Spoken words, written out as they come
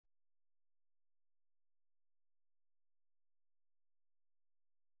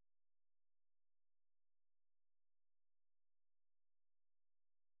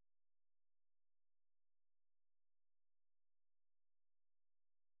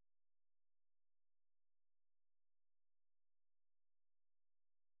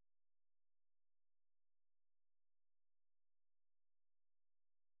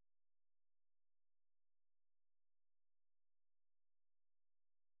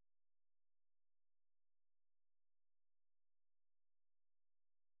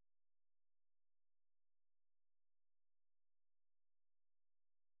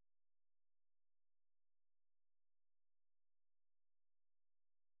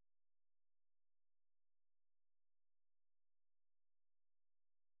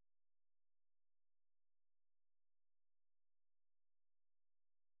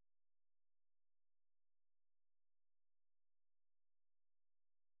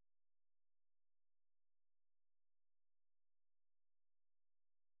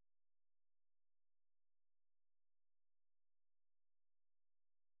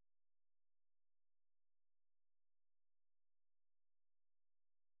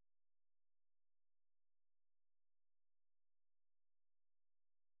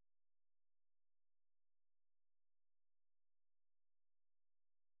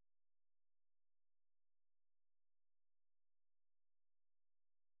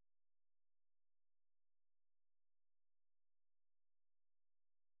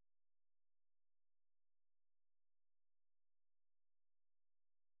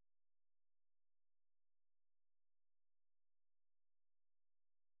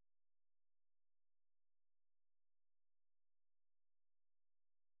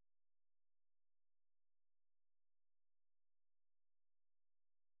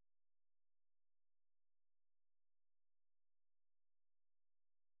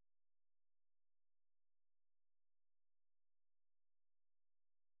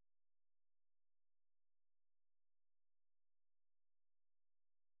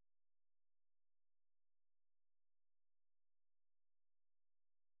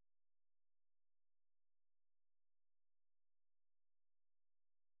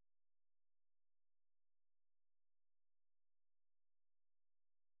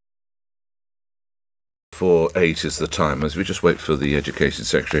8:08 is the time. As we just wait for the Education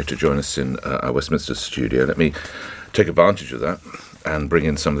Secretary to join us in our Westminster studio, let me take advantage of that and bring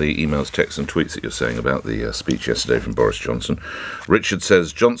in some of the emails, texts and tweets that you're saying about the speech yesterday from Boris Johnson. Richard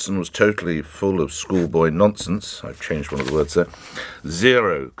says, Johnson was totally full of schoolboy nonsense. I've changed one of the words there.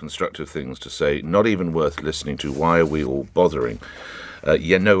 Zero constructive things to say, not even worth listening to. Why are we all bothering?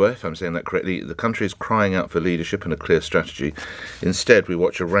 Noah, if I'm saying that correctly, the country is crying out for leadership and a clear strategy. Instead, we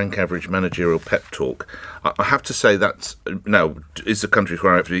watch a rank average managerial pep talk. I have to say that, now, is the country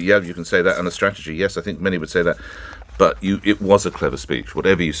crying out for, yeah, you can say that, and a strategy, yes, I think many would say that. But it was a clever speech.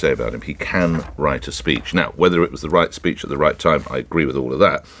 Whatever you say about him, he can write a speech. Now, whether it was the right speech at the right time, I agree with all of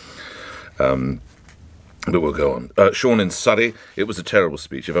that. But we'll go on. Sean in Surrey, it was a terrible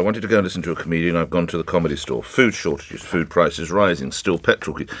speech. If I wanted to go and listen to a comedian, I've gone to the Comedy Store. Food shortages, food prices rising, still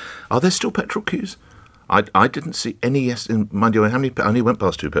petrol queues. Are there still petrol queues? I didn't see any, yes, mind you, I only went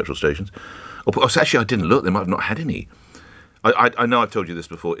past 2 petrol stations. Actually, I didn't look. They might have not had any. I know I've told you this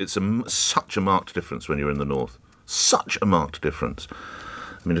before. It's such a marked difference when you're in the north. Such a marked difference.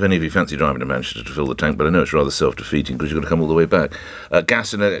 I mean, if any of you fancy driving to Manchester to fill the tank, but I know it's rather self-defeating because you've got to come all the way back.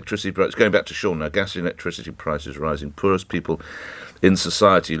 Gas and electricity prices, going back to Sean now, gas and electricity prices rising, poorest people in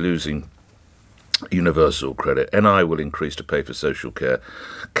society losing universal credit. NI will increase to pay for social care.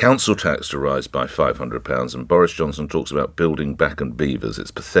 Council tax to rise by £500. And Boris Johnson talks about building back and beavers.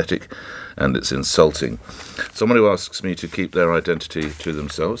 It's pathetic and it's insulting. Someone who asks me to keep their identity to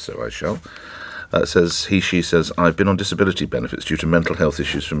themselves, so I shall. She says, I've been on disability benefits due to mental health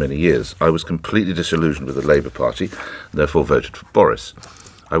issues for many years. I was completely disillusioned with the Labour Party, therefore voted for Boris.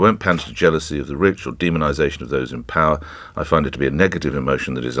 I won't pander to jealousy of the rich or demonisation of those in power. I find it to be a negative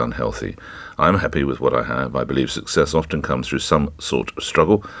emotion that is unhealthy. I'm happy with what I have. I believe success often comes through some sort of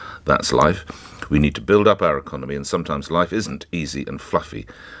struggle. That's life. We need to build up our economy, and sometimes life isn't easy and fluffy.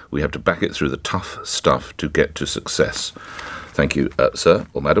 We have to back it through the tough stuff to get to success. Thank you, sir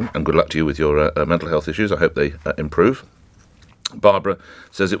or madam, and good luck to you with your mental health issues. I hope they improve. Barbara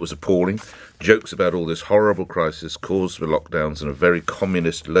says it was appalling. Jokes about all this horrible crisis caused by lockdowns and a very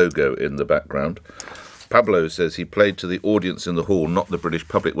communist logo in the background. Pablo says he played to the audience in the hall, not the British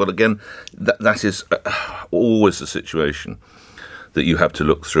public. Well, again, that is always the situation, that you have to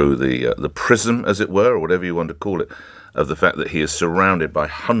look through the prism, as it were, or whatever you want to call it, of the fact that he is surrounded by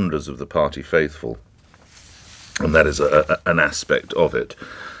hundreds of the party faithful. And that is an aspect of it.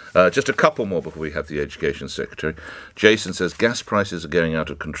 Just a couple more before we have the Education Secretary. Jason says, gas prices are going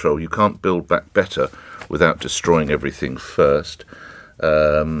out of control. You can't build back better without destroying everything first.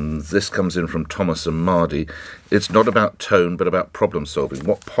 This comes in from Thomas and Mardy. It's not about tone, but about problem solving.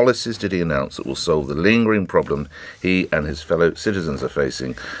 What policies did he announce that will solve the lingering problem he and his fellow citizens are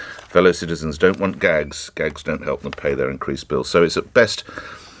facing? Fellow citizens don't want gags. Gags don't help them pay their increased bills. So it's at best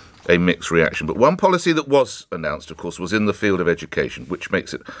a mixed reaction. But one policy that was announced, of course, was in the field of education, which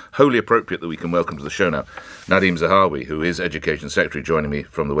makes it wholly appropriate that we can welcome to the show now Nadhim Zahawi, who is Education Secretary, joining me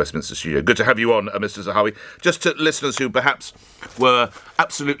from the Westminster studio. Good to have you on, Mr. Zahawi. Just to listeners who perhaps were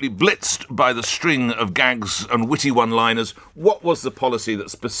absolutely blitzed by the string of gags and witty one-liners, what was the policy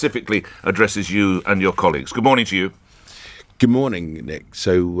that specifically addresses you and your colleagues? Good morning to you. Good morning, Nick.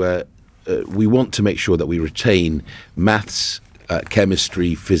 So we want to make sure that we retain maths,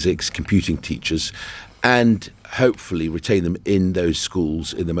 chemistry, physics, computing teachers, and hopefully retain them in those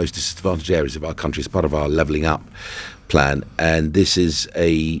schools in the most disadvantaged areas of our country as part of our levelling up plan. And this is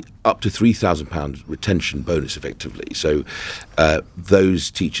a up to £3,000 retention bonus, effectively. So those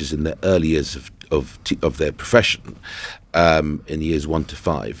teachers in the early years of their profession, in years 1 to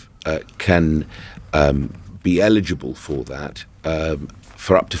 5, can be eligible for that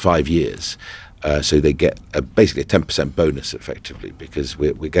for up to 5 years. So they get basically a 10% bonus, effectively, because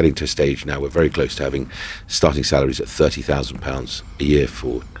we're getting to a stage now, we're very close to having starting salaries at £30,000 a year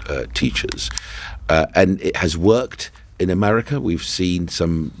for teachers. And it has worked in America. We've seen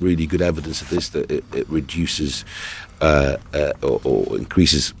some really good evidence of this, that it reduces or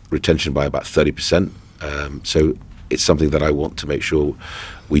increases retention by about 30%. So it's something that I want to make sure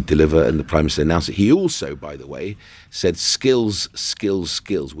we deliver, and the Prime Minister announced it. He also, by the way, said skills, skills,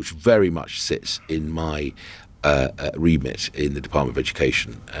 skills, which very much sits in my remit in the Department of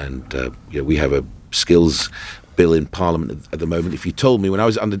Education. And we have a skills bill in Parliament at the moment. If you told me when I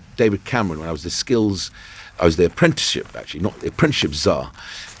was under David Cameron, when I was the apprenticeship, actually, not the apprenticeship czar,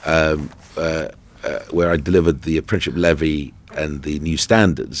 where I delivered the apprenticeship levy and the new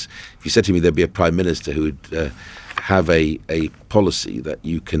standards, if you said to me there'd be a Prime Minister who would have a policy that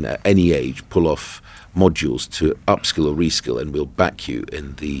you can at any age pull off modules to upskill or reskill, and we'll back you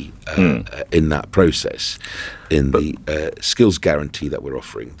in the in that process, in the skills guarantee that we're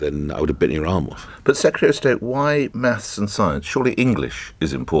offering, then I would have bitten your arm off. But Secretary of State, why maths and science? Surely English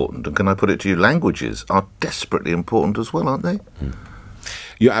is important, and can I put it to you, languages are desperately important as well, aren't they?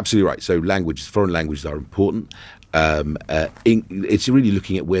 You're absolutely right. So languages, foreign languages are important. It's really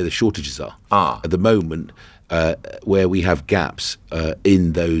looking at where the shortages are. At the moment, where we have gaps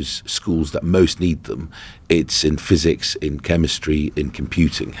in those schools that most need them, it's in physics, in chemistry, in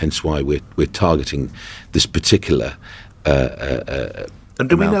computing. Hence why we're targeting this particular. And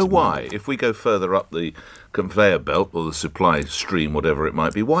do we know why? If we go further up the conveyor belt or the supply stream, whatever it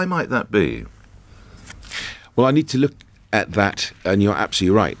might be, why might that be? Well, I need to look at that, and you're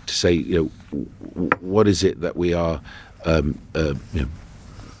absolutely right to say, what is it that we are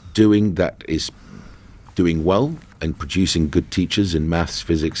doing that is doing well and producing good teachers in maths,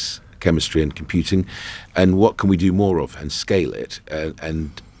 physics, chemistry and computing, and what can we do more of and scale it?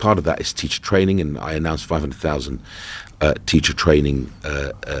 And part of that is teacher training, and I announced 500,000 teacher training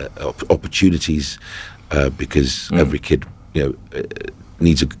opportunities because every kid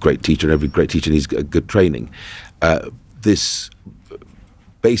needs a great teacher, and every great teacher needs a good training. This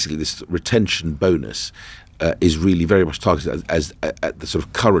retention bonus is really very much targeted as at the sort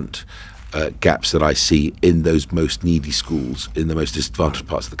of current gaps that I see in those most needy schools in the most disadvantaged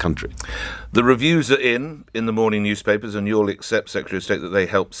parts of the country. The reviews are in the morning newspapers, and you'll accept, Secretary of State, that they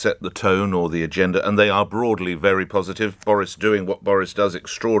help set the tone or the agenda, and they are broadly very positive. Boris doing what Boris does,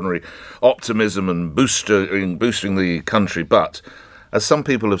 extraordinary optimism and boosting the country. But as some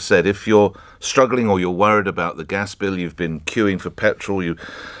people have said, if you're struggling or you're worried about the gas bill, you've been queuing for petrol,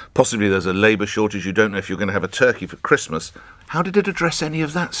 possibly there's a labour shortage, you don't know if you're going to have a turkey for Christmas. How did it address any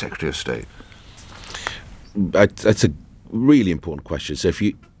of that, Secretary of State? That's a really important question. So if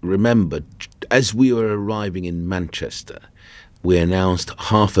you remember, as we were arriving in Manchester, we announced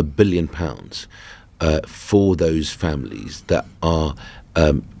 £500 million for those families that are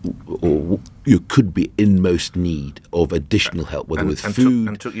or you could be in most need of additional help, whether with food,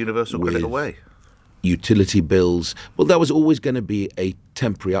 and took universal credit away. Utility bills. Well, that was always going to be a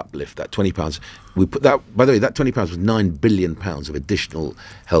temporary uplift. That £20, we put that. By the way, that £20 was £9 billion of additional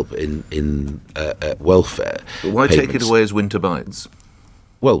help in welfare. But why payments. take it away as winter bites?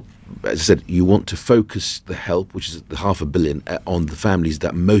 Well, as I said, you want to focus the help, which is the £500 million, on the families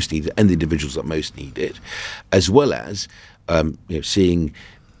that most need it and the individuals that most need it, as well as seeing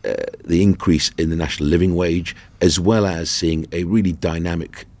the increase in the national living wage, as well as seeing a really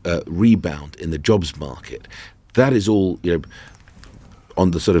dynamic rebound in the jobs market. That is all,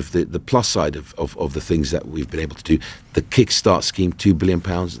 on the sort of the plus side of the things that we've been able to do. The Kickstart scheme, £2 billion.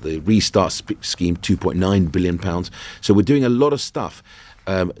 The Restart scheme, £2.9 billion. So we're doing a lot of stuff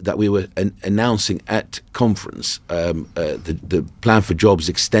that we were announcing at conference. The plan for jobs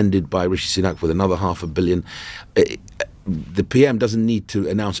extended by Rishi Sunak with another £500 million. The PM doesn't need to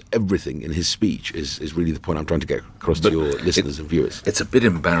announce everything in his speech, is really the point I'm trying to get across to your listeners and viewers. It's a bit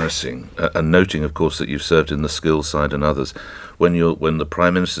embarrassing, and noting, of course, that you've served in the skills side and others, when the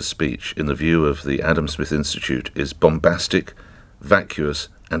Prime Minister's speech, in the view of the Adam Smith Institute, is bombastic, vacuous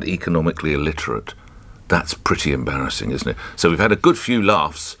and economically illiterate. That's pretty embarrassing, isn't it? So we've had a good few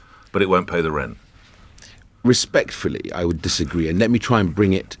laughs, but it won't pay the rent. Respectfully, I would disagree, and let me try and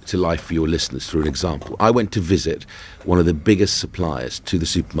bring it to life for your listeners through an example. I went to visit one of the biggest suppliers to the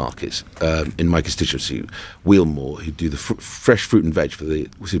supermarkets in my constituency, Wheelmore, who do the fresh fruit and veg for the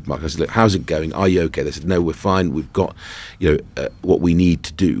supermarket. I said, "Look, how's it going? Are you okay?" They said, "No, we're fine. We've got, what we need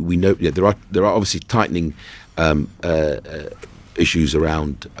to do. We know there are obviously tightening issues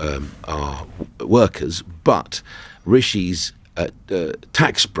around our workers, but Rishi's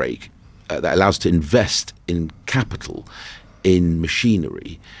tax break." That allows to invest in capital, in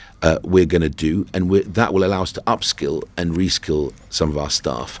machinery, we're going to do, and that will allow us to upskill and reskill some of our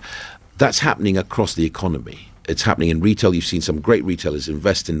staff. That's happening across the economy. It's happening in retail. You've seen some great retailers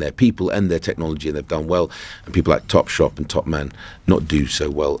invest in their people and their technology, and they've done well. And people like Topshop and Topman not do so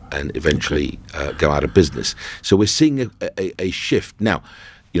well and eventually go out of business. So we're seeing a shift. Now,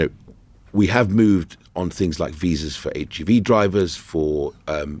 we have moved on things like visas for HGV drivers, for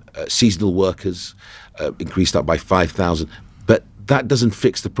seasonal workers, increased up by 5,000. But that doesn't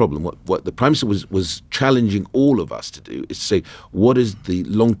fix the problem. What the Prime Minister was challenging all of us to do is to say, what is the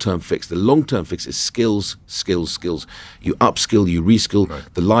long-term fix? The long-term fix is skills, skills, skills. You upskill, you reskill. Right.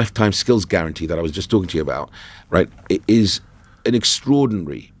 The lifetime skills guarantee that I was just talking to you about, right, it is an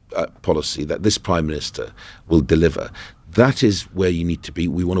extraordinary policy that this Prime Minister will deliver. That is where you need to be.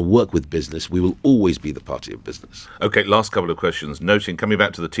 We want to work with business. We will always be the party of business. OK, last couple of questions. Coming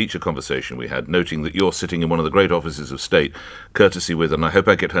back to the teacher conversation we had, noting that you're sitting in one of the great offices of state, courtesy with, and I hope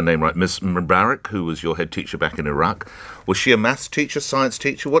I get her name right, Miss Mubarak, who was your head teacher back in Iraq. Was she a maths teacher, science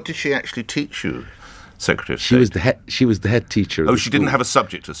teacher? What did she actually teach you, Secretary of State? She was the head teacher. Oh, she didn't have a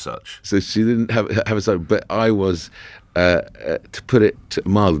subject as such. So she didn't have a subject, but I was, to put it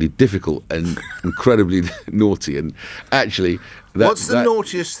mildly, difficult and incredibly naughty. And actually, what's the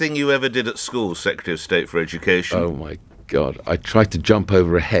naughtiest thing you ever did at school, Secretary of State for Education? Oh my God! I tried to jump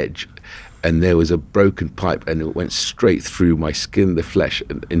over a hedge, and there was a broken pipe, and it went straight through my skin, the flesh,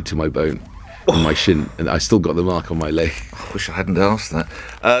 and into my bone. On my shin, and I still got the mark on my leg. I wish I hadn't asked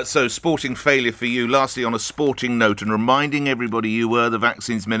that. So, sporting failure for you. Lastly, on a sporting note, and reminding everybody you were the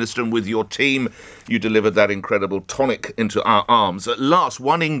vaccines minister, and with your team, you delivered that incredible tonic into our arms. At last,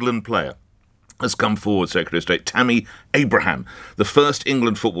 one England player has come forward, Secretary of State, Tammy Abraham, the first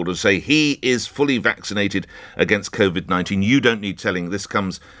England footballer to say he is fully vaccinated against COVID-19. You don't need telling. This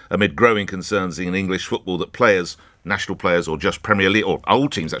comes amid growing concerns in English football that players, national players or just Premier League, or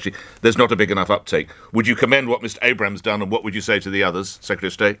old teams actually, there's not a big enough uptake. Would you commend what Mr Abraham's done, and what would you say to the others, Secretary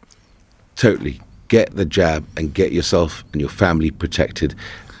of State? Totally. Get the jab and get yourself and your family protected.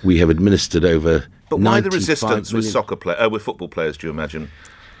 We have administered over. But why the resistance with with football players, do you imagine?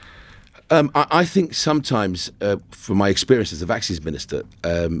 I think sometimes, from my experience as a vaccines minister,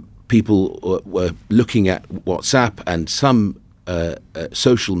 people were looking at WhatsApp and some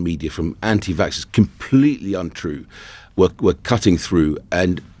social media from anti-vaxxers, completely untrue, were cutting through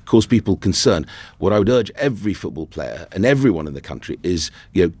and cause people concern. What I would urge every football player and everyone in the country is,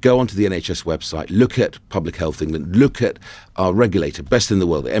 go onto the NHS website, look at Public Health England, look at our regulator, best in the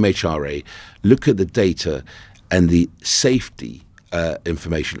world, the MHRA, look at the data and the safety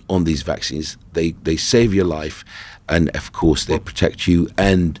information on these vaccines. They save your life, and of course they protect you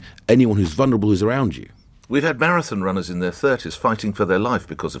and anyone who's vulnerable who's around you. We've had marathon runners in their 30s fighting for their life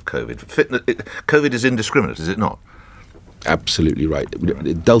because of COVID. COVID is indiscriminate, is it not? Absolutely right.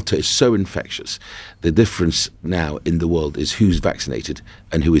 Delta is so infectious. The difference now in the world is who's vaccinated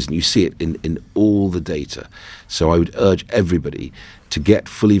and who isn't. You see it in all the data. So I would urge everybody to get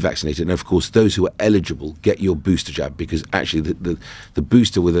fully vaccinated. And of course, those who are eligible, get your booster jab, because actually the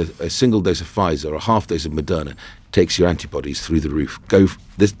booster with a single dose of Pfizer or a half dose of Moderna takes your antibodies through the roof.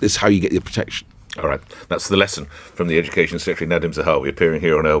 This is how you get your protection. All right, that's the lesson from the Education Secretary, Nadhim Zahawi, appearing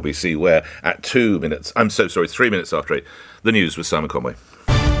here on LBC, where at 3 minutes after 8, the news with Simon Conway.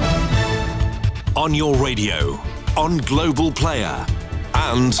 On your radio, on Global Player,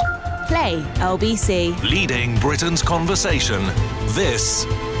 and Play LBC. Leading Britain's conversation, this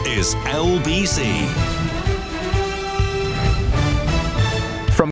is LBC.